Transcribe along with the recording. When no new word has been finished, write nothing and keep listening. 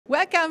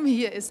Welcome,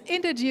 here is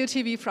INTERGEO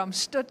TV from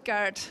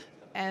Stuttgart,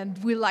 and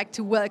we'd like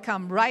to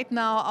welcome right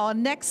now our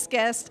next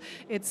guest.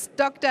 It's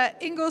Dr.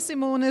 Ingo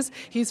Simonis.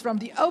 He's from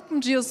the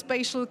Open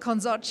Geospatial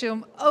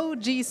Consortium,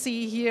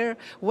 OGC here.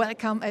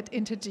 Welcome at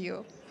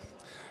INTERGEO.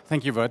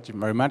 Thank you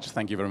very much.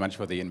 Thank you very much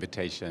for the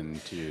invitation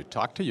to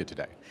talk to you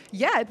today.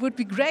 Yeah, it would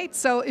be great.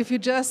 So if you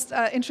just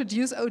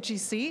introduce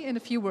OGC in a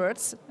few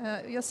words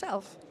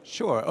yourself.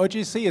 Sure.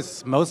 OGC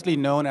is mostly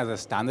known as a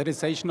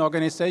standardization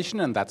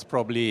organization, and that's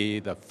probably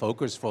the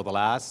focus for the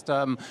last,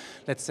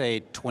 let's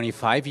say,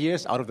 25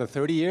 years out of the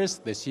 30 years.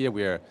 This year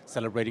we're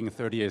celebrating the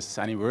 30th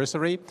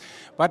anniversary.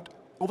 But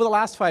over the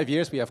last 5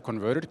 years, we have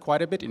converted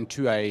quite a bit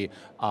into a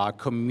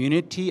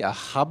community, a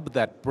hub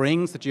that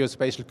brings the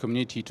geospatial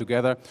community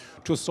together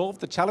to solve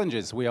the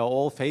challenges we are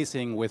all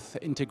facing with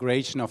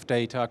integration of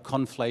data,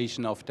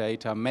 conflation of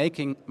data,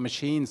 making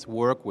machines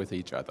work with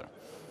each other.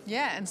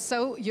 Yeah, and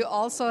so you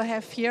also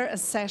have here a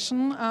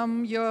session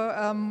you're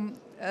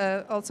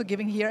also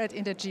giving here at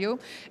INTERGEO.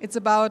 It's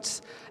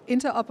about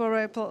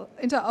interoperable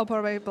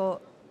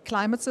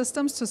climate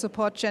systems to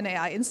support Gen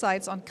AI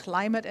insights on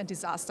climate and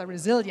disaster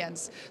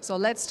resilience. So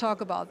let's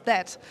talk about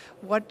that.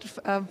 What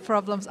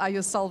problems are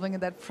you solving in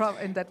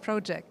that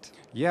project?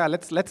 Yeah,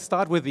 let's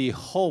start with the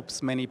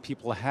hopes many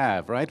people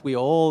have, right? We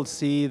all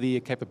see the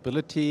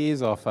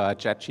capabilities of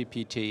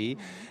ChatGPT,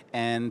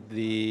 and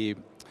the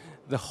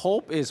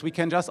hope is we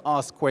can just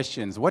ask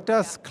questions. What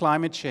does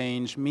climate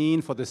change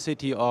mean for the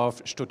city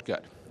of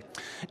Stuttgart?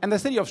 And the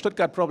city of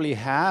Stuttgart probably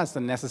has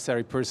the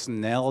necessary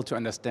personnel to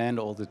understand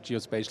all the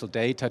geospatial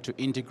data, to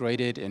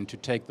integrate it and to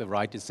take the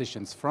right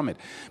decisions from it.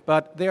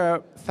 But there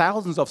are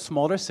thousands of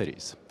smaller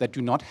cities that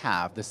do not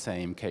have the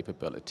same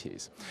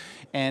capabilities.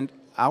 And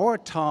our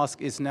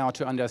task is now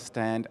to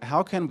understand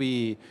how can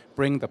we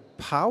bring the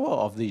power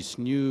of these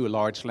new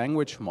large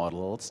language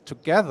models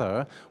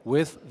together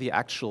with the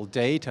actual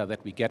data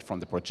that we get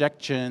from the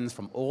projections,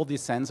 from all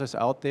these sensors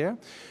out there,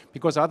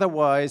 because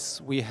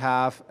otherwise we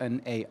have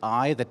an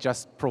AI that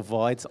just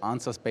provides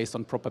answers based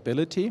on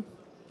probability,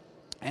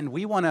 and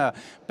we want to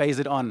base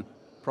it on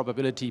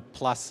probability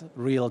plus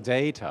real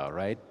data,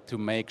 right? To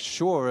make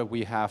sure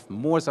we have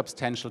more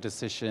substantial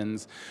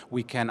decisions,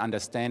 we can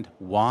understand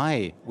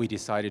why we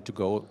decided to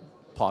go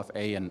path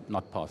A and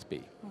not path B.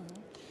 Mm-hmm.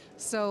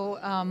 So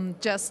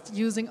just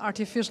using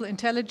artificial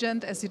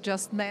intelligence, as you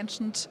just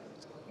mentioned,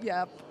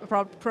 yeah,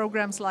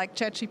 programs like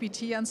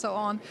ChatGPT and so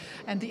on,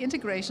 and the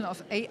integration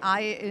of AI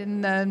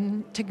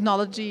in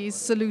technologies,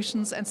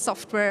 solutions and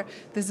software,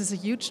 this is a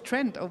huge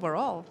trend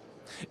overall.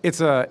 It's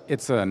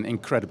an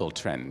incredible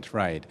trend,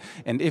 right?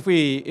 And if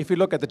we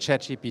look at the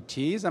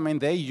ChatGPTs, I mean,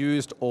 they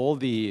used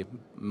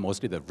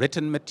mostly the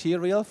written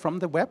material from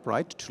the web,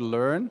 right, to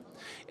learn.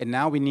 And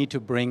now we need to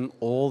bring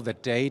all the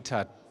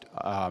data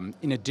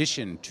in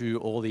addition to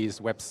all these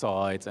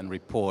websites and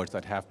reports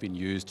that have been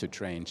used to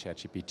train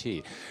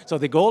ChatGPT. So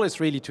the goal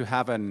is really to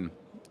have an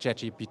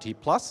ChatGPT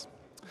Plus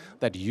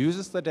that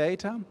uses the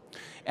data.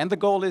 And the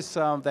goal is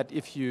that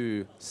if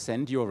you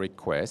send your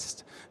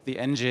request, the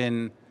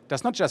engine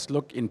does not just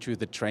look into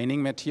the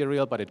training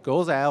material, but it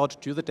goes out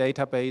to the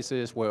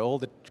databases where all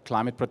the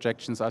climate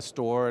projections are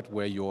stored,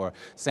 where your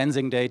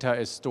sensing data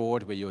is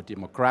stored, where your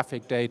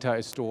demographic data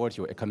is stored,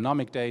 your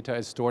economic data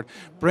is stored,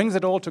 brings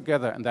it all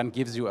together and then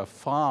gives you a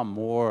far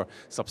more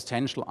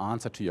substantial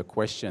answer to your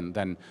question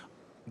than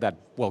that,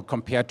 well,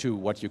 compared to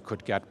what you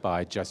could get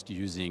by just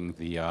using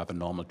the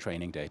normal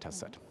training data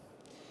set.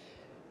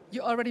 You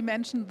already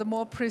mentioned the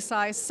more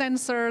precise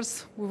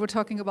sensors. We were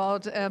talking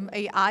about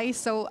AI.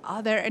 So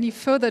are there any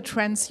further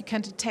trends you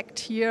can detect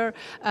here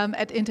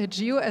at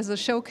INTERGEO as a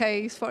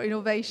showcase for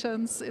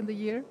innovations in the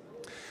year?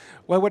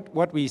 Well,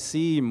 what we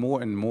see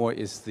more and more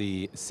is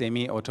the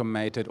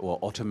semi-automated or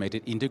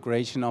automated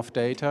integration of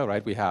data,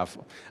 right? We have,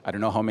 I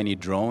don't know how many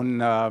drone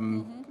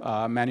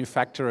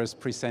manufacturers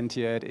present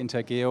here at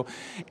INTERGEO.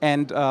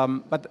 And,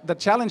 but the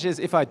challenge is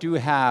if I do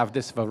have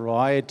this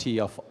variety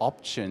of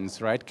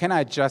options, right, can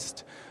I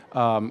just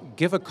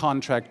give a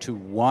contract to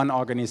one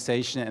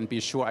organization and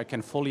be sure I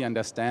can fully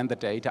understand the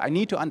data? I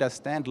need to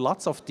understand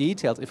lots of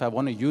details if I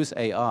want to use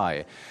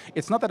AI.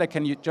 It's not that I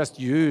can just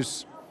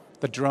use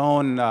the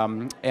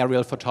drone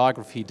aerial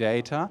photography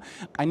data.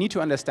 I need to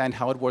understand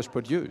how it was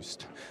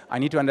produced. I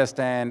need to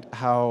understand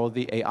how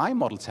the AI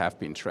models have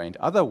been trained.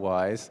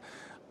 Otherwise,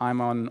 I'm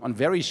on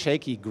very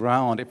shaky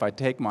ground if I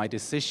take my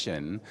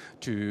decision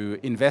to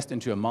invest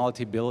into a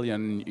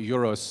multi-billion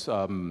euros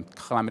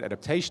climate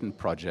adaptation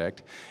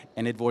project,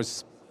 and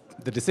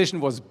the decision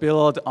was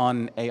built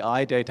on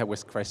AI data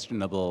with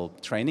questionable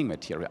training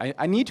material.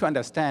 I need to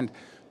understand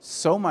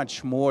so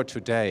much more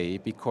today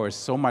because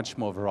so much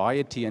more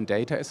variety in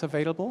data is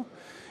available,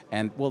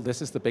 and well,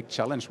 this is the big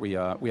challenge we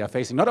are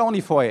facing, not only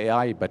for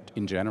AI but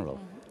in general.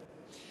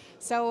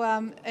 So,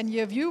 in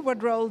your view,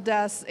 what role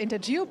does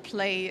INTERGEO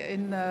play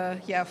in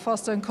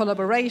fostering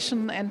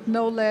collaboration and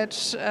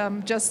knowledge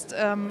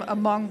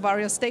among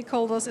various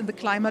stakeholders in the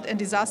climate and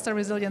disaster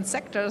resilient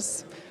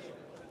sectors?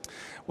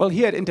 Well,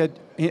 here at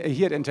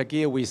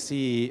INTERGEO we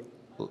see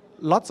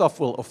lots of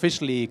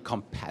officially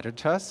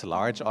competitors,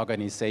 large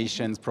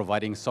organizations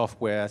providing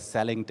software,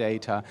 selling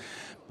data,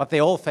 but they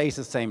all face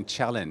the same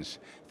challenge.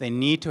 They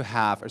need to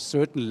have a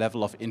certain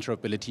level of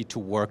interoperability to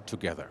work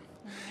together.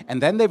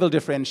 And then they will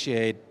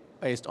differentiate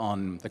based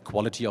on the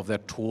quality of their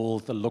tool,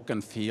 the look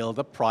and feel,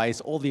 the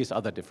price, all these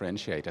other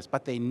differentiators.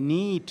 But they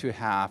need to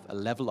have a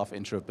level of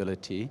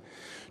interoperability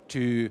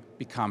to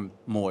become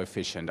more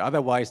efficient.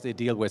 Otherwise, they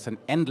deal with an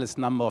endless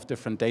number of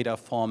different data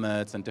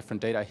formats and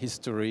different data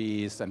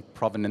histories and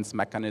provenance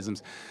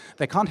mechanisms.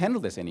 They can't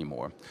handle this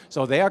anymore.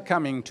 So they are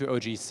coming to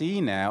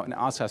OGC now and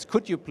ask us,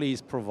 could you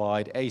please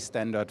provide a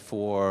standard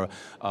for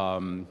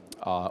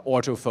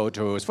ortho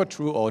photos, for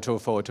true ortho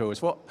photos,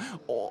 for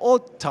all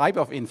type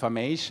of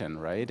information,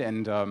 right?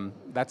 And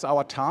that's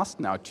our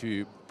task now,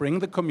 to bring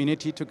the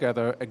community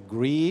together,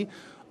 agree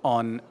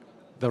on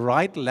the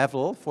right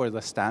level for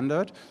the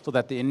standard so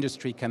that the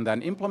industry can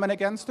then implement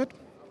against it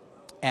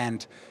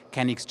and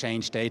can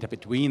exchange data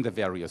between the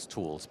various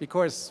tools.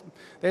 Because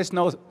there's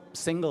no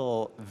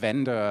single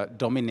vendor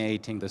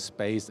dominating the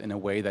space in a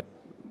way that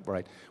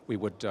we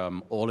would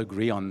all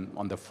agree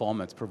on the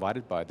formats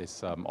provided by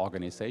this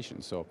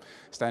organization. So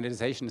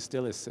standardization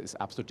still is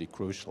absolutely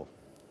crucial.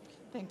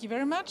 Thank you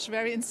very much.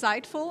 Very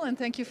insightful, and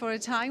thank you for your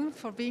time,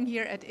 for being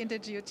here at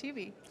INTERGEO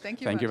TV. Thank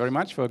you. Thank you very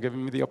much for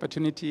giving me the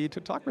opportunity to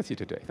talk with you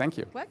today. Thank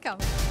you. Welcome.